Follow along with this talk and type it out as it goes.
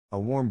A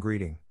warm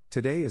greeting.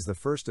 Today is the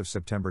 1st of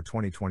September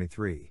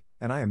 2023,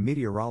 and I am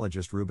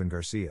meteorologist Ruben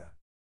Garcia.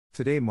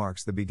 Today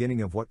marks the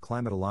beginning of what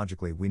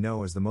climatologically we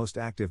know as the most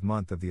active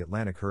month of the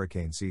Atlantic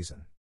hurricane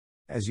season.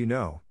 As you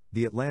know,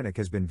 the Atlantic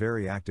has been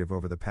very active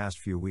over the past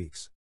few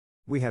weeks.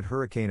 We had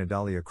Hurricane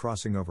Idalia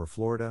crossing over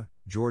Florida,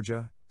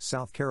 Georgia,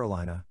 South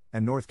Carolina,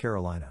 and North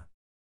Carolina.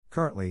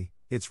 Currently,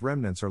 its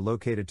remnants are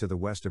located to the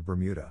west of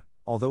Bermuda,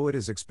 although it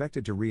is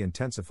expected to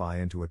re-intensify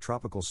into a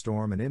tropical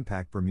storm and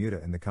impact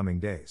Bermuda in the coming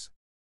days.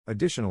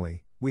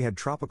 Additionally, we had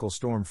Tropical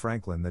Storm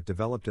Franklin that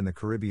developed in the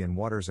Caribbean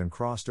waters and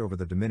crossed over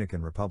the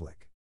Dominican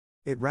Republic.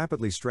 It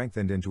rapidly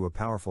strengthened into a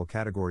powerful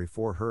Category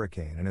 4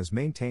 hurricane and has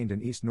maintained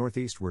an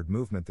east-northeastward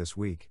movement this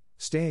week,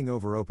 staying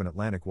over open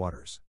Atlantic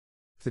waters.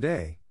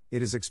 Today,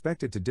 it is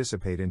expected to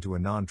dissipate into a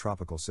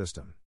non-tropical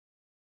system.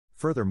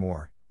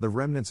 Furthermore, the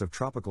remnants of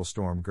Tropical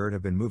Storm Gert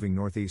have been moving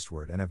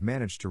northeastward and have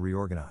managed to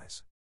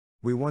reorganize.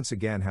 We once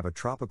again have a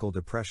tropical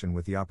depression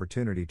with the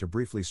opportunity to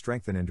briefly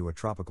strengthen into a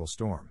tropical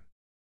storm.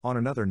 On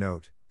another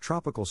note,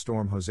 Tropical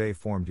Storm Jose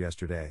formed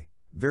yesterday,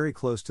 very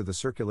close to the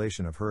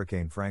circulation of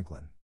Hurricane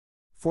Franklin.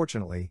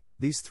 Fortunately,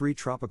 these three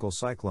tropical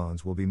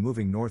cyclones will be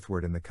moving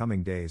northward in the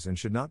coming days and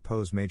should not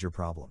pose major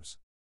problems.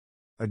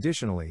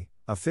 Additionally,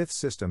 a fifth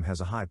system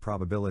has a high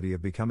probability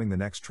of becoming the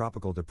next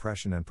tropical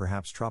depression and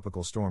perhaps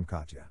Tropical Storm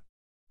Katya.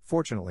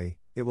 Fortunately,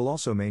 it will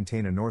also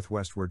maintain a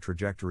northwestward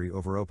trajectory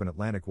over open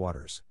Atlantic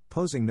waters,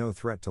 posing no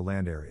threat to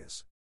land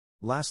areas.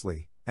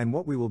 Lastly, and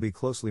what we will be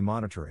closely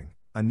monitoring,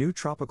 a new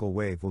tropical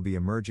wave will be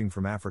emerging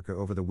from Africa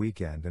over the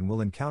weekend and will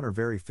encounter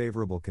very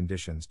favorable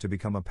conditions to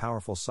become a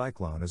powerful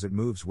cyclone as it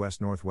moves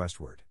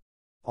west-northwestward.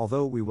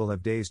 Although we will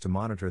have days to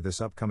monitor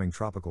this upcoming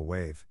tropical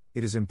wave,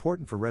 it is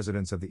important for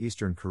residents of the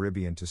Eastern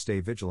Caribbean to stay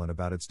vigilant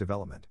about its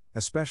development,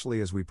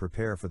 especially as we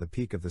prepare for the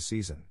peak of the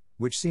season,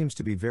 which seems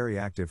to be very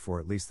active for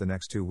at least the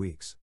next 2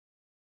 weeks.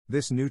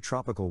 This new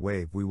tropical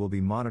wave we will be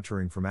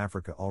monitoring from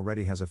Africa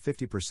already has a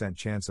 50%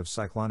 chance of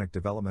cyclonic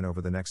development over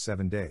the next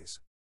 7 days.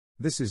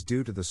 This is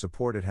due to the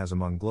support it has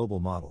among global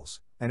models,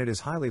 and it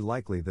is highly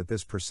likely that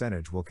this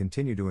percentage will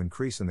continue to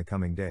increase in the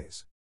coming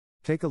days.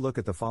 Take a look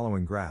at the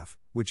following graph,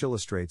 which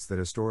illustrates that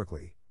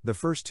historically, the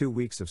first 2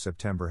 weeks of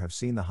September have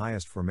seen the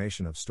highest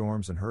formation of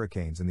storms and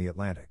hurricanes in the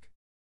Atlantic.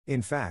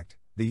 In fact,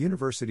 the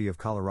University of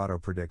Colorado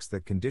predicts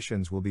that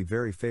conditions will be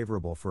very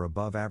favorable for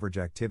above-average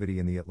activity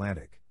in the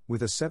Atlantic,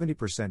 with a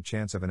 70%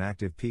 chance of an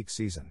active peak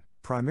season,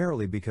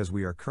 primarily because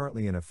we are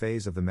currently in a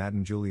phase of the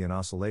Madden-Julian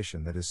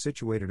Oscillation that is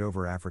situated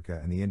over Africa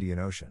and the Indian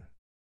Ocean.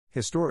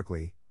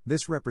 Historically,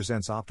 this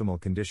represents optimal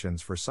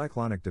conditions for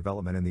cyclonic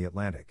development in the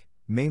Atlantic,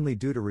 mainly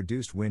due to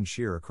reduced wind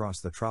shear across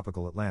the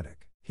tropical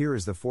Atlantic. Here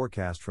is the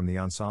forecast from the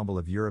ensemble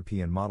of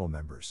European model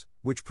members,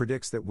 which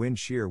predicts that wind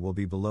shear will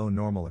be below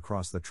normal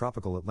across the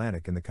tropical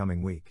Atlantic in the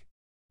coming week.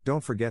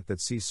 Don't forget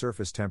that sea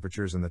surface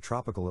temperatures in the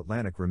tropical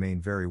Atlantic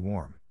remain very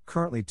warm,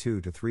 currently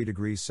 2 to 3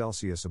 degrees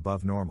Celsius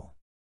above normal.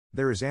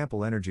 There is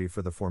ample energy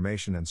for the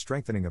formation and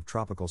strengthening of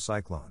tropical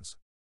cyclones.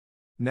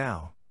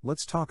 Now,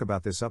 let's talk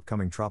about this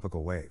upcoming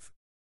tropical wave.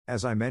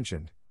 As I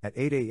mentioned, at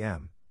 8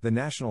 a.m., the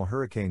National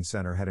Hurricane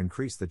Center had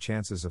increased the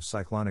chances of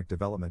cyclonic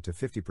development to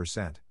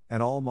 50%,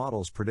 and all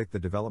models predict the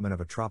development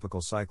of a tropical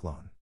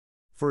cyclone.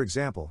 For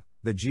example,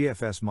 the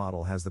GFS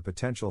model has the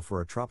potential for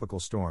a tropical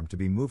storm to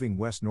be moving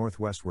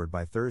west-northwestward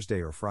by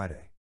Thursday or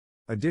Friday.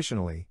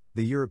 Additionally,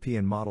 the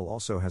European model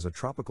also has a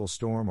tropical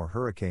storm or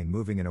hurricane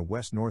moving in a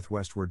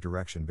west-northwestward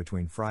direction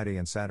between Friday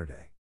and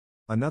Saturday.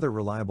 Another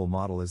reliable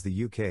model is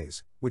the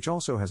UK's, which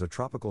also has a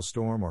tropical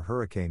storm or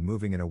hurricane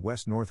moving in a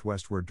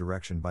west-northwestward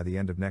direction by the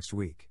end of next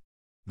week.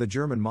 The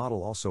German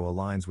model also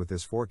aligns with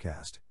this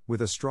forecast,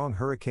 with a strong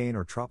hurricane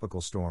or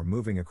tropical storm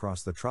moving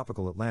across the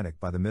tropical Atlantic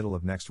by the middle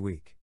of next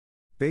week.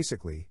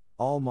 Basically,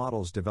 all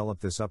models develop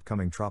this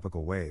upcoming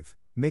tropical wave,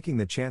 making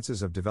the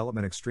chances of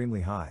development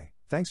extremely high,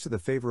 thanks to the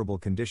favorable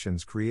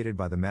conditions created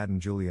by the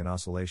Madden-Julian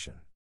Oscillation.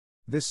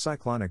 This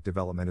cyclonic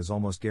development is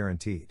almost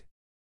guaranteed.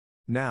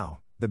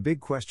 Now, the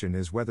big question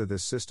is whether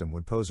this system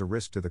would pose a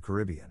risk to the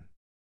Caribbean.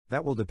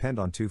 That will depend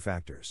on 2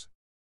 factors.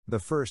 The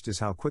first is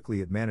how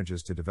quickly it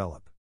manages to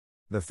develop.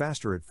 The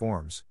faster it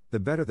forms, the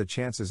better the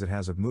chances it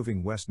has of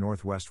moving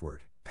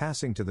west-northwestward,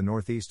 passing to the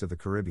northeast of the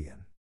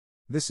Caribbean.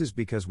 This is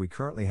because we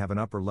currently have an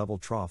upper-level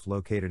trough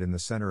located in the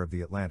center of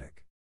the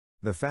Atlantic.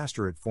 The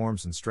faster it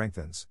forms and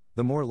strengthens,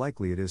 the more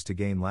likely it is to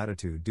gain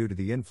latitude due to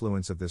the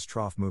influence of this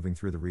trough moving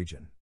through the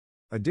region.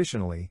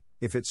 Additionally,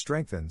 if it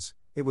strengthens,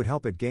 it would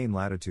help it gain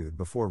latitude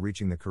before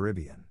reaching the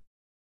Caribbean.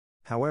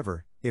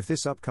 However, if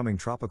this upcoming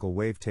tropical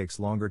wave takes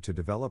longer to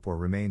develop or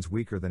remains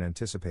weaker than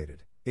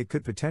anticipated, it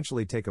could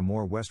potentially take a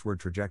more westward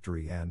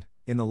trajectory and,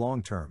 in the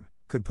long term,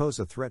 could pose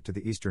a threat to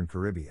the Eastern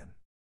Caribbean.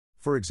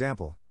 For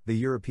example, the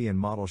European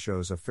model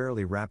shows a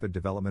fairly rapid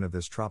development of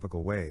this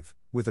tropical wave,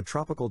 with a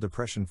tropical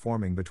depression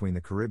forming between the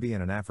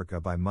Caribbean and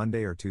Africa by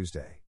Monday or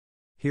Tuesday.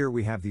 Here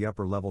we have the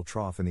upper-level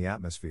trough in the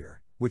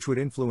atmosphere, which would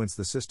influence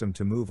the system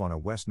to move on a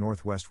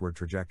west-northwestward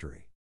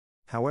trajectory.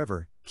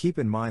 However, keep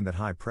in mind that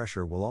high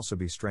pressure will also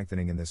be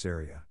strengthening in this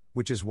area,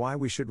 which is why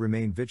we should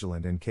remain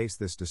vigilant in case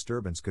this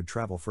disturbance could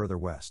travel further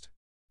west.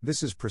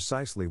 This is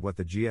precisely what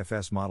the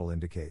GFS model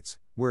indicates,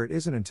 where it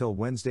isn't until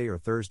Wednesday or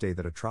Thursday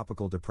that a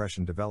tropical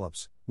depression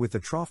develops, with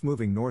the trough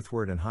moving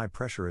northward and high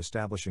pressure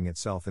establishing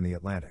itself in the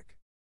Atlantic.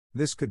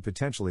 This could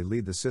potentially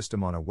lead the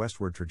system on a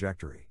westward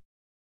trajectory.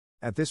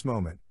 At this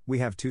moment, we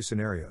have two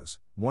scenarios,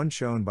 one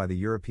shown by the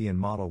European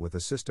model with a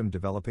system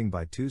developing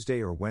by Tuesday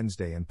or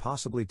Wednesday and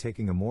possibly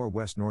taking a more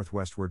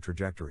west-northwestward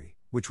trajectory,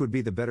 which would be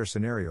the better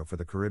scenario for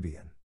the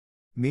Caribbean.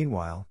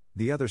 Meanwhile,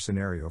 the other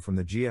scenario from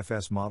the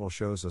GFS model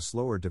shows a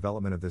slower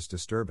development of this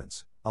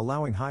disturbance,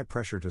 allowing high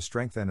pressure to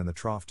strengthen and the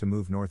trough to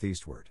move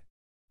northeastward.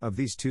 Of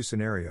these two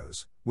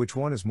scenarios, which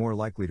one is more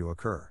likely to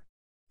occur?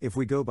 If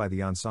we go by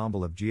the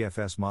ensemble of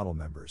GFS model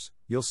members,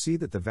 you'll see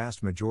that the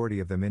vast majority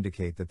of them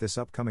indicate that this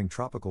upcoming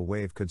tropical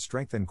wave could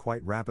strengthen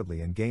quite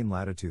rapidly and gain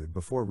latitude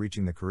before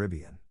reaching the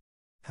Caribbean.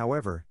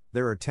 However,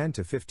 there are 10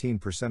 to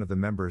 15% of the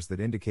members that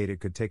indicate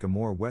it could take a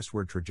more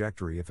westward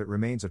trajectory if it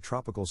remains a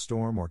tropical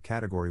storm or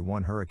Category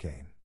 1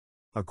 hurricane.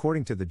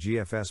 According to the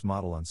GFS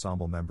model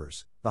ensemble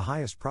members, the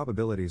highest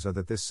probabilities are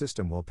that this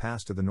system will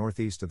pass to the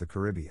northeast of the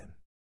Caribbean.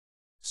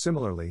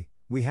 Similarly,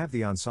 we have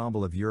the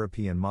ensemble of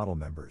European model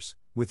members,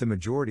 with the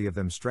majority of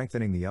them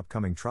strengthening the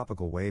upcoming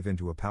tropical wave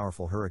into a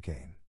powerful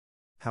hurricane.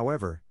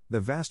 However,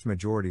 the vast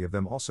majority of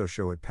them also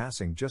show it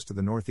passing just to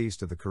the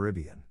northeast of the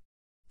Caribbean.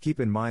 Keep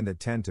in mind that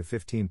 10 to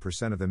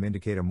 15% of them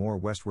indicate a more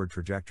westward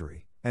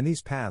trajectory, and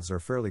these paths are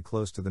fairly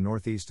close to the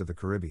northeast of the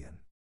Caribbean.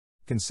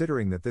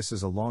 Considering that this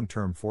is a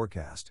long-term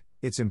forecast,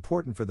 it's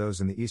important for those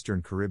in the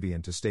Eastern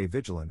Caribbean to stay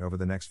vigilant over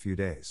the next few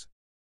days.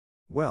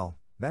 Well,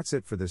 that's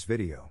it for this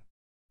video.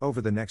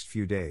 Over the next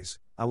few days,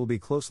 I will be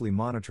closely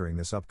monitoring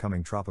this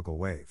upcoming tropical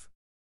wave.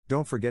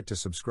 Don't forget to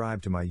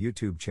subscribe to my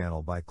YouTube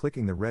channel by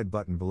clicking the red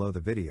button below the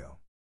video.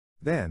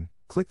 Then,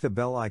 click the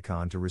bell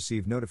icon to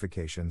receive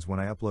notifications when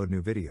I upload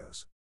new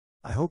videos.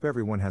 I hope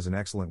everyone has an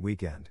excellent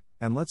weekend,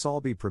 and let's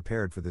all be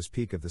prepared for this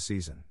peak of the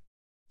season.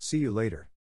 See you later.